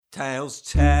Tales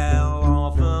tell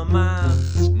of a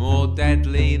man more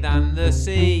deadly than the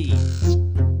sea.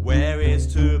 Where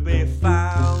is to be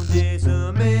found is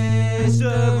a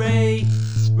mystery.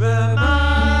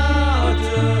 Ramada,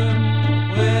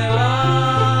 where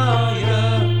are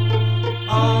you?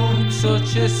 On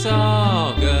such a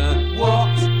saga,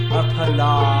 What a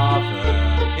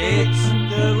palaver. It's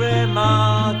the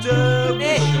Ramada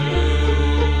issue.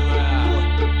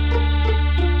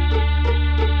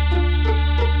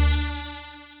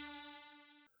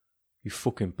 You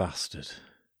fucking bastard.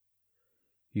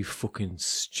 You fucking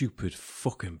stupid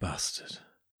fucking bastard.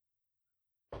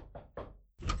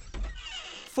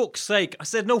 Fuck's sake, I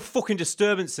said no fucking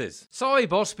disturbances. Sorry,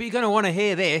 boss, but you're going to want to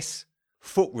hear this.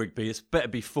 Fuck Rigby, it's better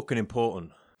be fucking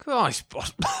important. Christ,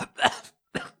 boss.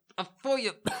 I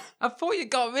thought you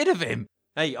got rid of him.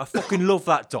 Hey, I fucking love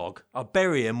that dog. I'll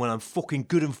bury him when I'm fucking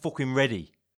good and fucking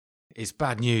ready. It's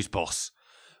bad news, boss.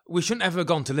 We shouldn't ever have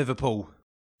gone to Liverpool.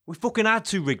 We fucking had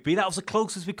to, Rigby. That was the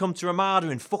closest we come to Ramada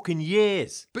in fucking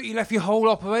years. But you left your whole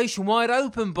operation wide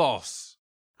open, boss.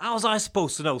 How was I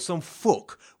supposed to know some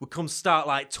fuck would come start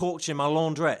like torturing my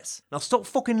launderettes? Now stop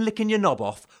fucking licking your knob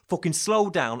off, fucking slow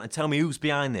down and tell me who's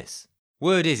behind this.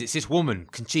 Word is it's this woman,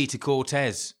 Conchita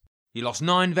Cortez. You lost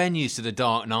 9 venues to the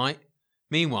Dark Knight.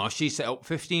 Meanwhile, she set up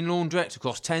 15 laundrettes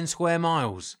across 10 square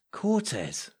miles.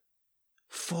 Cortez?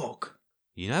 Fuck.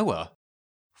 You know her?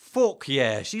 Fuck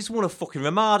yeah, she's one of fucking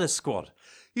Ramada's squad.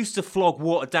 Used to flog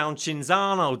watered down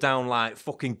Chinzano down like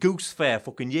fucking Goose Fair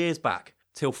fucking years back.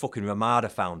 Till fucking Ramada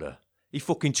found her. He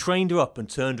fucking trained her up and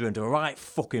turned her into a right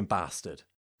fucking bastard.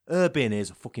 Her being here's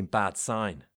a fucking bad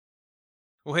sign.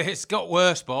 Well, it's got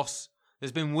worse, boss.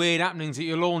 There's been weird happenings at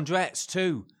your laundrettes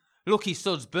too. Lucky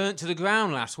Studs burnt to the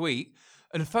ground last week,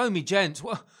 and Foamy Gents,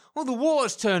 well, the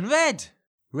water's turned red.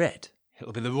 Red?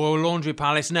 It'll be the Royal Laundry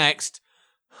Palace next.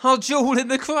 I'll jewel in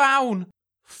the crown.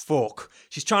 Fuck.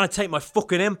 She's trying to take my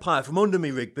fucking empire from under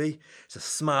me, Rigby. It's a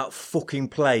smart fucking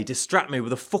play. Distract me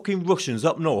with the fucking Russians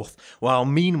up north, while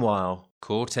meanwhile...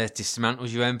 Cortez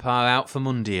dismantles your empire out from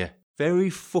under you. Very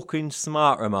fucking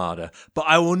smart, Ramada. But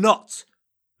I will not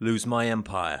lose my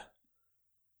empire.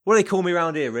 What do they call me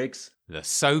round here, Riggs? The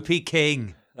Soapy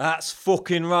King. That's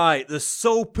fucking right. The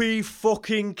Soapy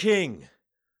fucking King.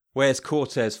 Where's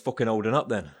Cortez fucking holding up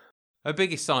then? Her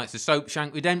biggest site's the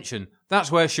Soapshank Redemption.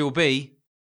 That's where she'll be.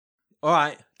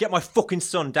 Alright, get my fucking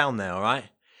son down there, alright?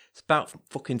 It's about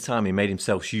fucking time he made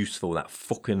himself useful, that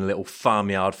fucking little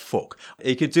farmyard fuck.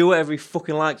 He can do whatever he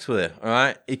fucking likes with it,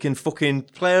 alright? He can fucking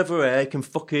play over here, he can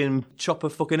fucking chop her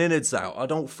fucking innards out. I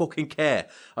don't fucking care.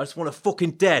 I just want her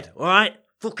fucking dead, alright?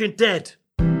 Fucking dead.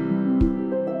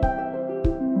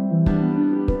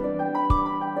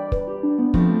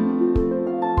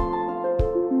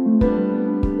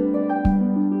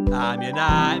 I'm your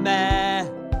nightmare.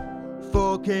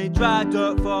 Fucking dragged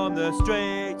up from the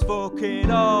streets. Fucking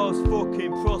hoes,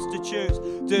 fucking prostitutes.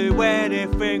 Do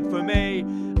anything for me.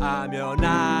 I'm your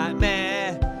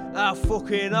nightmare. I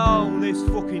fucking own this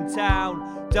fucking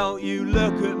town. Don't you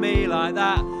look at me like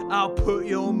that. I'll put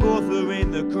your mother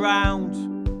in the ground.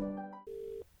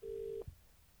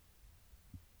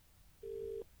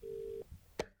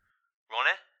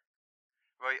 Ronnie?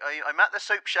 Right, I'm at the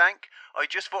soap shank. I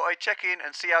just thought I'd check in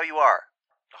and see how you are.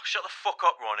 Oh, shut the fuck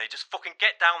up, Ronnie. Just fucking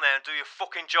get down there and do your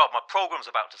fucking job. My program's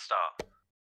about to start.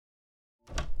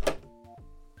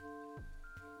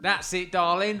 That's it,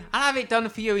 darling. I'll have it done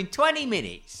for you in 20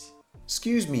 minutes.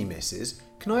 Excuse me, missus.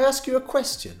 Can I ask you a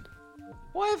question?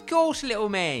 Why, of course, little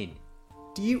man.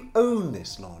 Do you own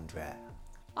this laundrette?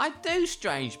 I do,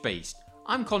 strange beast.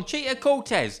 I'm Conchita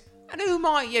Cortez. And who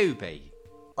might you be?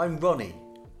 I'm Ronnie.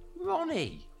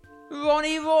 Ronnie.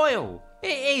 Ronnie Royal.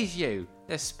 It is you.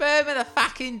 The sperm of the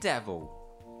fucking devil.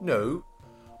 No,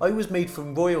 I was made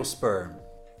from royal sperm.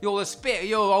 You're the spit of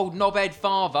your old knobhead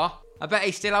father. I bet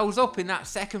he still holds up in that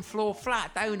second floor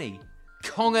flat, don't he?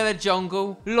 Kong of the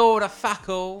jungle, lord of fuck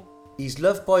all. He's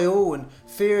loved by all and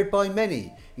feared by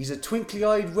many. He's a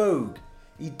twinkly-eyed rogue.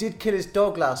 He did kill his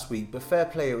dog last week, but fair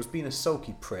play, it was being a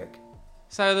sulky prick.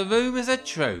 So the rumours are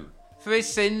true. For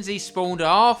his sins he spawned a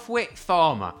half-wit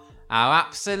farmer. How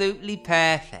absolutely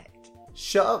perfect.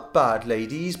 Shut up, bad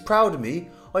lady. He's proud of me.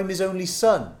 I'm his only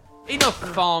son.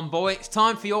 Enough, farm boy. It's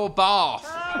time for your bath.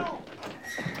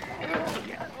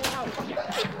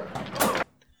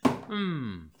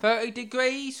 30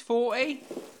 degrees? 40?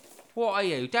 What are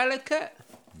you, delicate?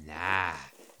 Nah,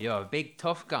 you're a big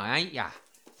tough guy, ain't ya?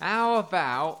 How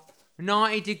about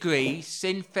 90 degrees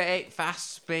synthetic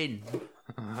fast spin?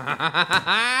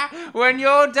 When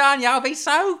you're done, you'll be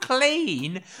so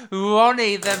clean.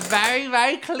 Ronnie, the very,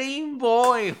 very clean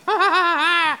boy.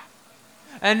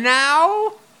 And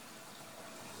now,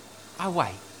 Oh,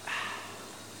 wait.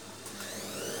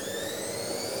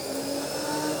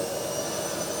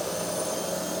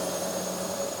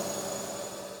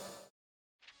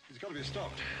 It's got to be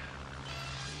stopped.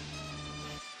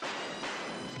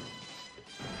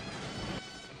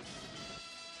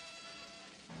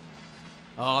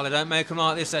 Oh, they don't make them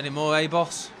like this anymore, eh,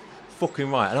 boss? Fucking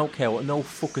right, I don't care what no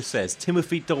fucker says.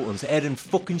 Timothy Dalton's head and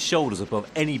fucking shoulders above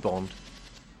any Bond.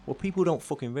 What people don't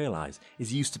fucking realise is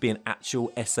he used to be an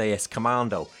actual SAS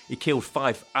commando. He killed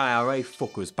 5 IRA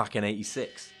fuckers back in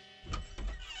 86.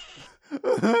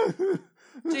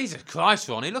 Jesus Christ,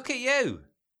 Ronnie, look at you.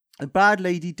 A bad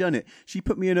lady done it. She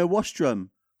put me in her wash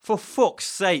drum. For fuck's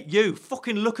sake, you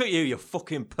fucking look at you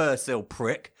fucking Purcell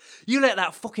prick. You let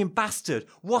that fucking bastard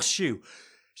wash you.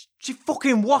 She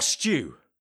fucking washed you.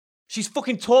 She's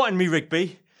fucking taunting me,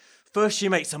 Rigby. First she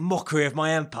makes a mockery of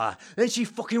my empire, then she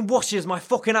fucking washes my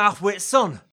fucking half-wit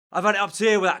son. I've had it up to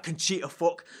here with that Conchita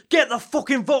fuck. Get the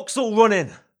fucking Vauxhall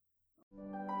running.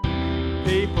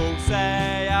 People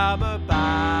say I'm a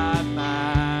bad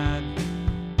man.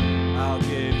 I'll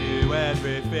give you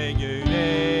everything you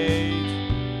need.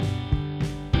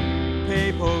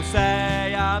 People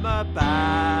say I'm a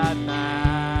bad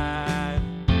man.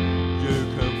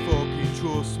 You can fucking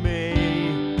trust me.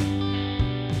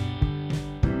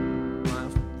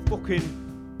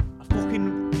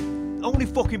 Only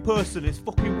fucking person in this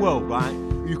fucking world, right,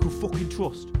 you can fucking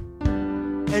trust.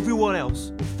 Everyone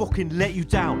else will fucking let you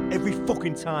down every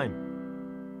fucking time.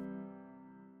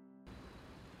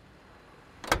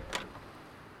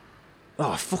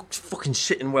 Oh, fucking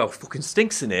shitting well fucking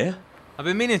stinks in here. I've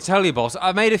been meaning to tell you, boss,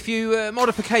 I made a few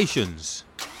modifications.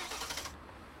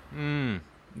 It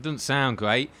doesn't sound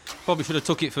great. Probably should have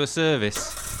took it for a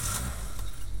service.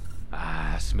 Ah,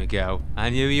 that's Miguel. I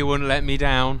knew you wouldn't let me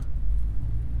down.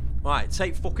 Right,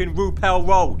 take fucking Rupel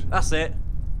Road. That's it.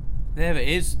 There it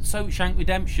is, Soapshank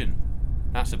Redemption.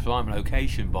 That's a prime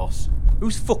location, boss.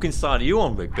 Whose fucking side are you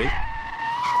on, Rigby?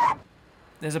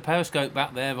 There's a periscope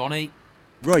back there, Ronnie.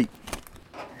 Right,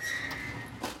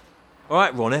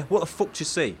 Alright, Ronnie, what the fuck do you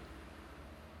see?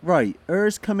 right.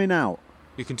 Her's coming out.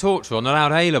 You can talk to her on the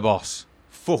loud hailer, boss.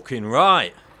 Fucking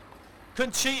right.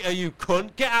 Conchita, you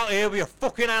cunt, get out here with your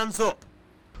fucking hands up.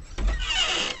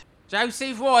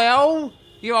 Joseph Royal,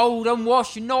 you old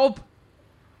unwashed knob.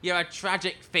 You're a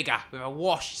tragic figure with a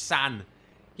washed son.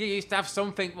 You used to have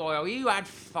something, Royal. You had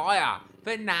fire.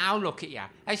 But now look at you.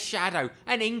 A shadow,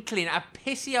 an inkling, a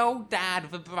pissy old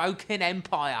dad with a broken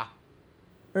empire.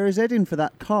 Her's heading for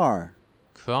that car.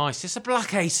 Christ, it's a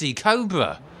black AC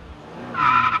Cobra.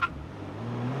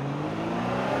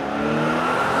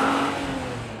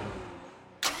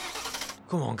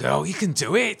 Come on, girl, you can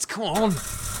do it. Come on.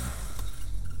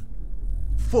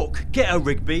 Fuck, get her,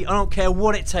 Rigby. I don't care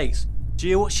what it takes. Do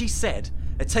you hear what she said?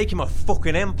 They're taking my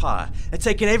fucking empire. They're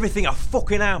taking everything I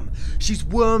fucking am. She's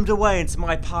wormed away into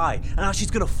my pie, and now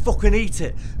she's gonna fucking eat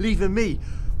it, leaving me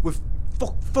with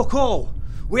fuck all.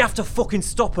 We have to fucking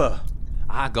stop her.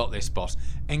 I got this, boss.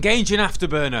 Engage an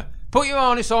afterburner. Put your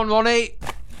harness on, Ronnie.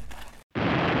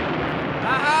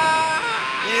 Ah!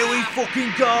 Here we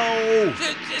fucking go.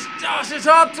 It's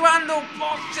hard to handle,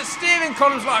 boss. The steering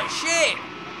column's like shit.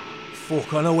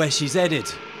 Fuck, I know where she's headed.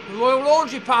 The Royal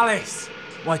Laundry Palace.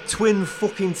 My twin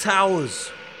fucking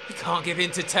towers. We can't give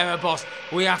in to terror, boss.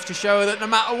 We have to show her that no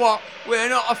matter what, we're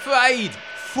not afraid.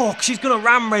 Fuck, she's gonna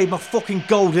ram raid my fucking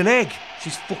golden egg.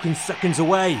 She's fucking seconds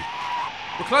away.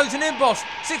 We're closing in, boss.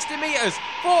 60 metres.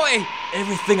 40.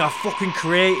 Everything I fucking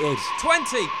created. 20.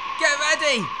 Get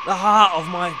ready. The heart of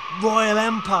my royal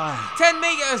empire. 10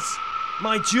 metres.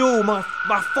 My jewel, my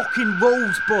fucking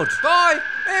rosebud. 5.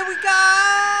 Here we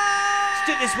go.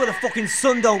 Stick this where the fucking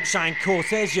sun don't shine,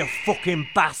 Cortez, you fucking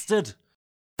bastard.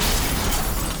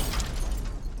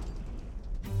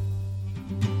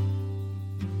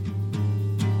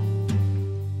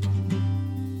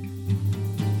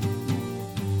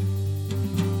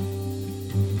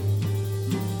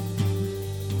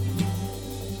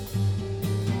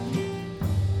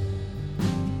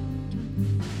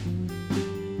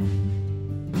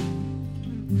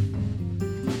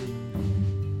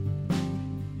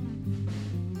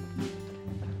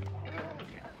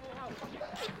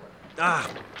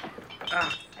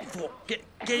 Fuck.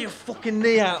 Get your fucking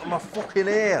knee out of my fucking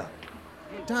ear.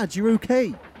 Dad, you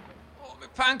okay? Oh, my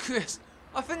pancreas.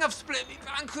 I think I've split my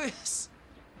pancreas.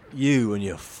 You and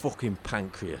your fucking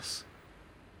pancreas.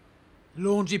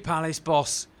 Laundry Palace,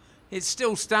 boss. It's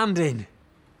still standing.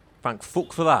 Thank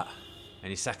fuck for that.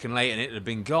 Any second later and it'd have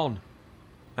been gone.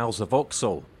 How's the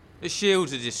Vauxhall? The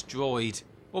shields are destroyed.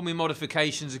 All my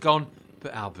modifications are gone,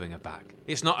 but I'll bring her back.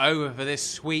 It's not over for this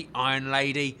sweet iron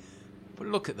lady. But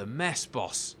look at the mess,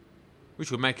 boss. We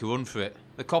should make a run for it.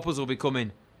 The coppers will be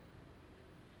coming.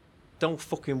 Don't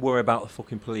fucking worry about the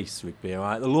fucking police, Rigby,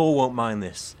 alright? The law won't mind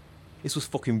this. This was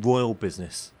fucking royal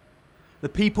business. The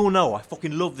people know I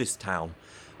fucking love this town.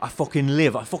 I fucking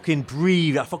live, I fucking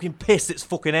breathe, I fucking piss its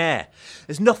fucking air.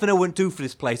 There's nothing I wouldn't do for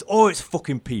this place or its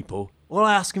fucking people. All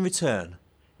I ask in return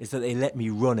is that they let me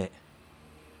run it.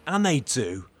 And they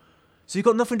do. So you've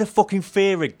got nothing to fucking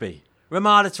fear, Rigby.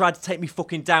 Ramada tried to take me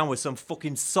fucking down with some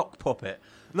fucking sock puppet.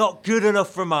 Not good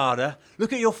enough, Ramada.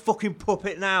 Look at your fucking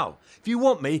puppet now. If you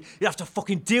want me, you have to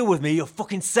fucking deal with me your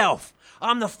fucking self.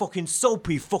 I'm the fucking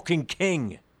soapy fucking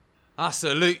king. I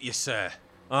salute you, sir.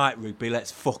 Alright, Rigby,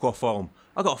 let's fuck off home.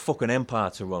 I got a fucking empire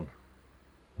to run.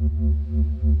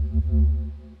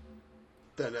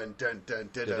 Dun dun dun dun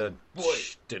dun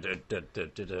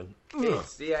dun.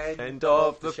 It's the End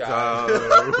of the show.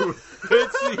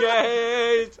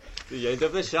 It's the end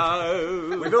of the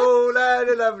show. We've all had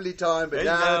a lovely time, but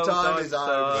now And time is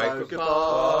over. So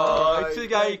goodbye. goodbye.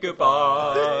 Say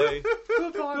goodbye.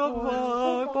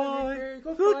 Goodbye,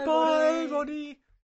 bye. Goodbye, Ronnie.